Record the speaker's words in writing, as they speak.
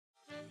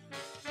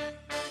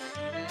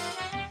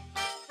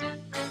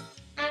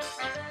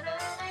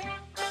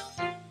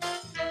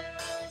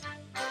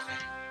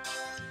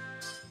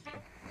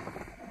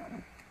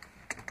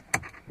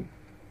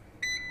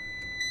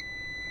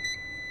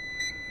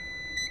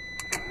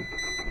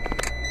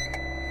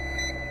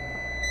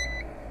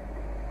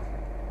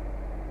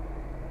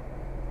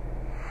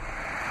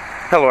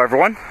Hello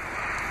everyone.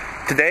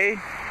 Today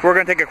we're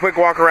going to take a quick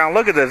walk around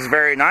look at this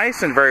very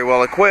nice and very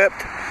well equipped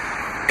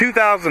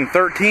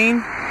 2013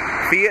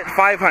 Fiat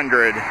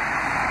 500.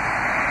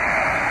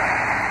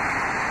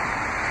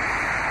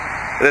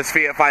 This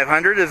Fiat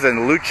 500 is in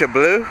Lucha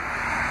Blue.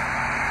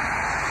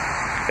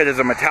 It is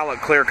a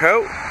metallic clear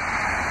coat.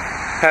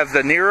 Has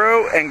the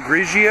Nero and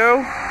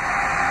Grigio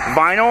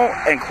vinyl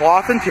and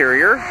cloth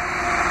interior.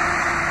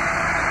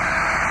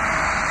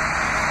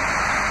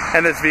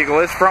 And this vehicle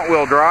is front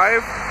wheel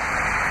drive.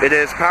 It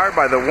is powered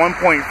by the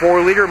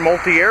 1.4 liter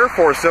multi-air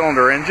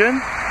 4-cylinder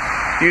engine.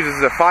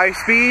 Uses a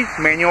 5-speed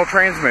manual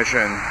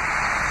transmission.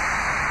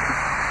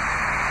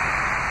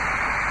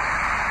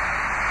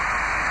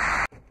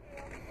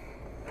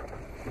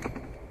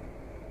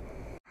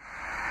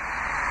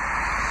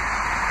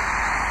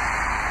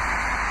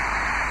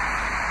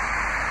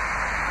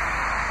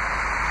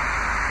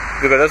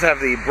 The vehicle does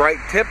have the bright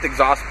tipped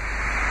exhaust.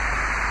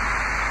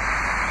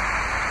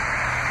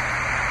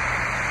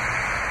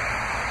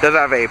 Does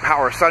have a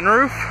power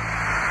sunroof.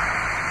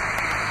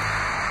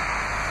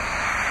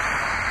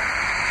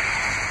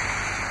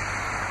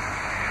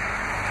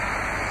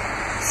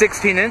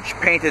 "16-inch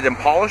painted and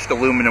polished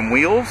aluminum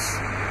wheels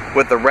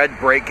with the red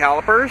brake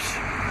calipers.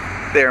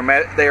 They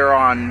are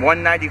on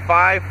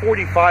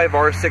 195/45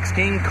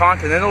 R16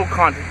 Continental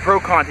Pro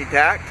Conti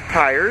Tact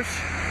tires.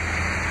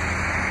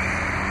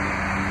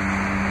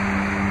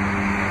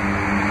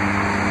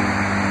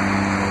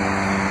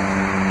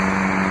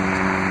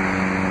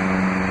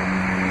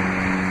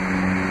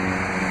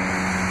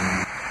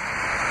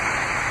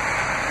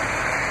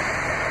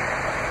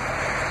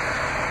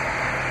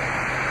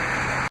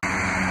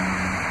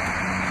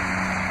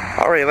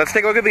 Alright, let's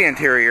take a look at the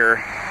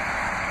interior.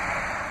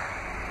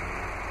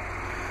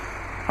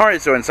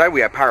 Alright, so inside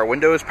we have power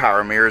windows,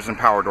 power mirrors, and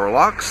power door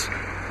locks.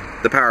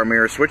 The power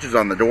mirror switch is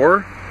on the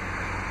door.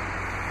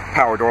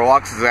 Power door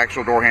locks is the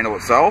actual door handle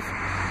itself.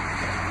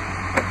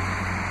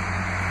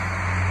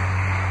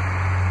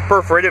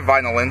 Perforated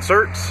vinyl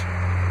inserts.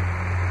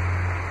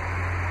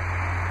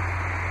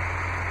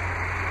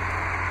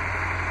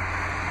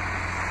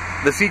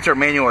 The seats are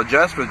manual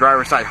adjust with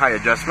driver's side height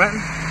adjustment.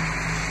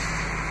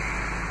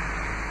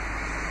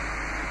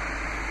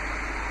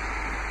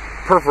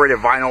 Perforated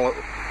vinyl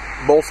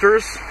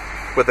bolsters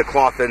with the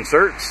cloth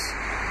inserts,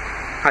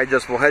 high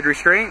adjustable head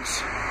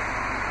restraints,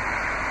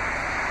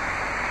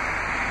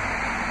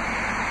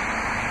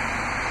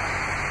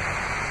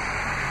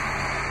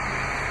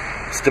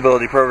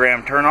 stability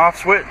program turn off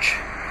switch,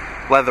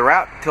 leather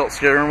wrap tilt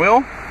steering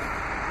wheel.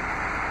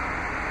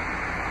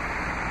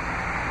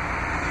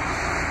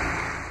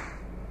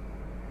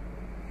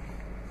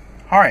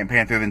 Alright,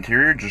 pan through the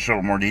interior just a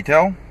little more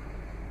detail.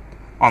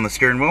 On the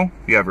steering wheel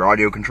you have your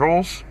audio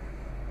controls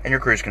and your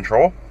cruise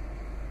control.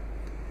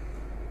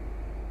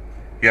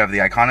 You have the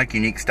iconic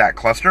unique stack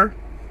cluster.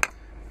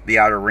 The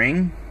outer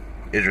ring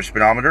is your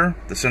speedometer,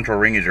 the central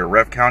ring is your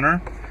rev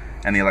counter,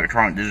 and the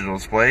electronic digital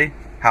display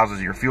houses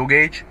your fuel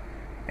gauge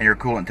and your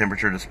coolant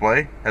temperature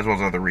display, as well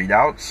as other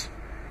readouts.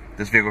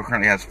 This vehicle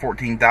currently has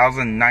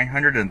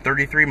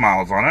 14,933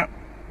 miles on it.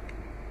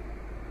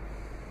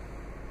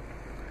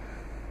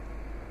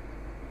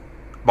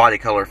 Body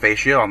color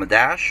fascia on the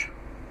dash.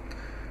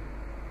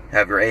 You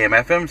have your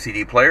AM/FM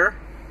CD player.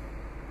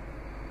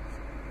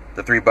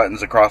 The 3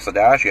 buttons across the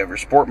dash. You have your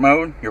sport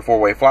mode, your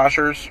 4-way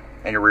flashers,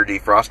 and your rear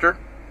defroster.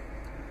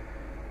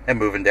 And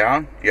moving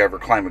down, you have your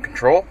climate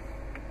control,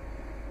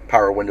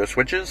 power window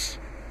switches,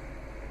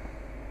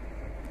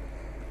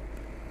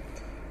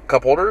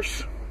 cup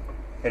holders,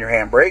 and your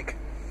handbrake.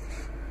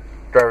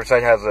 Driver's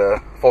side has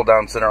a fold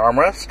down center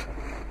armrest.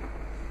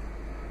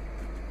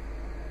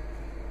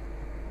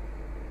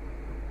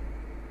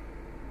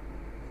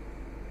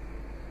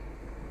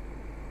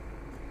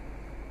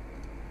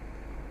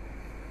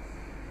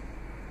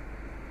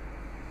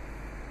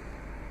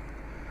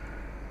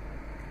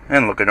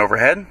 And looking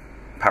overhead,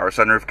 power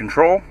sunroof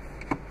control.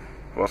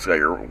 You've also got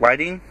your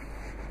lighting.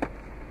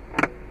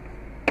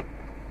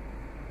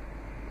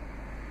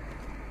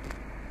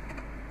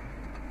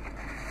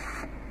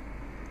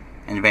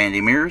 And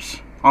vanity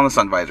mirrors on the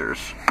sun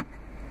visors.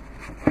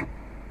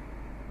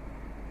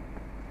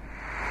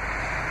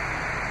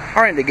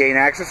 Alright, to gain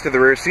access to the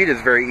rear seat is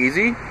very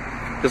easy.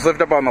 Just lift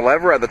up on the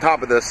lever at the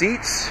top of the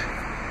seats.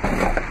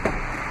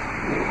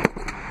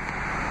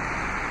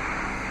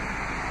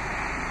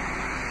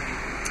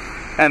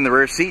 And the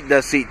rear seat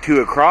does seat 2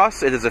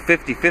 across. It is a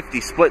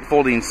 50-50 split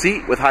folding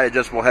seat with high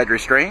adjustable head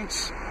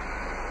restraints.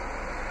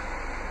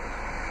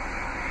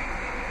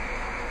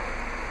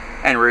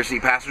 And rear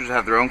seat passengers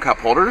have their own cup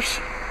holders.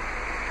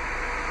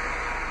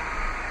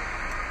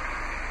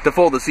 To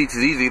fold the seats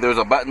is easy. There's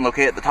a button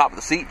located at the top of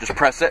the seat. Just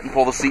press it and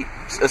pull the seat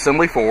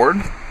assembly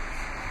forward.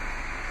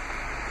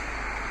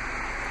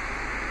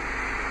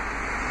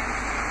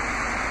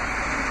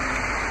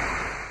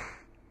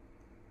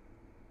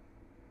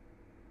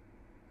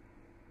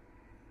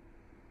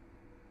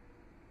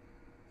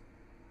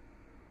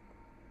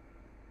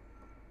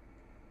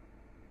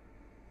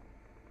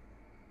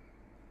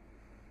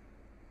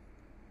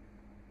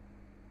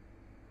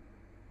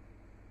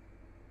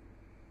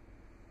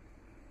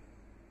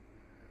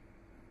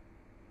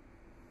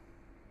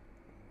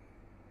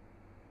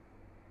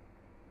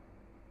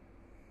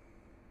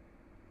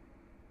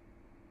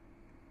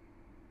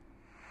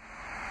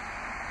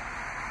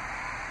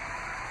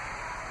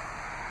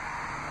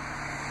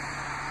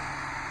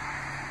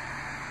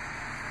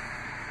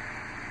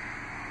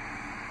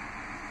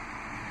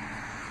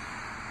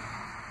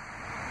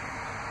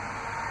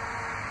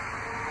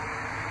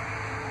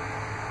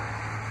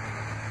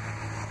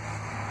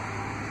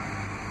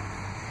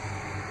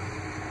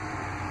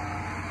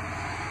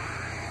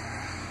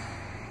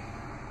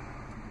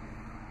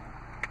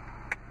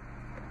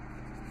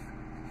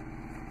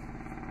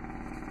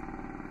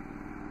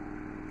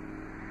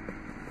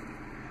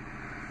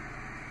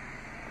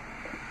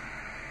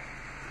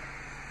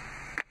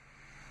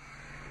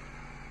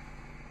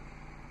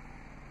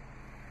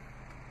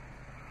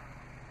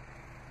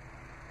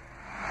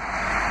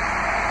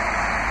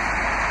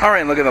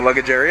 Alright, look at the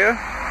luggage area.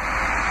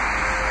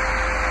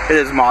 It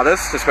is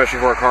modest, especially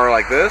for a car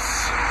like this.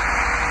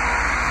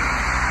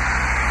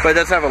 But it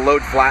does have a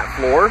load flat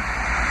floor.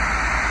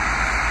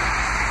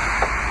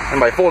 And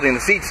by folding the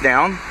seats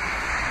down,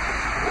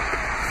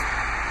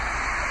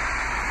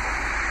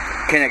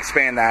 can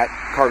expand that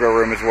cargo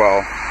room as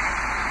well.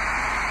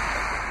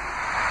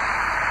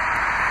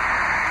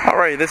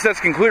 Alright, this does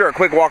conclude our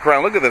quick walk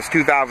around look at this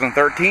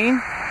 2013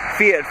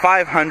 Fiat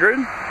 500.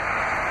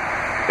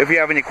 If you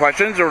have any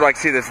questions or would like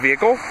to see this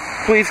vehicle,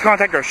 please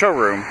contact our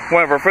showroom.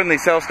 One of our friendly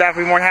sales staff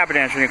will be more than happy to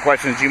answer any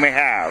questions you may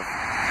have.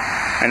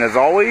 And as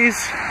always,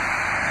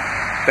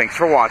 thanks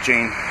for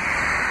watching.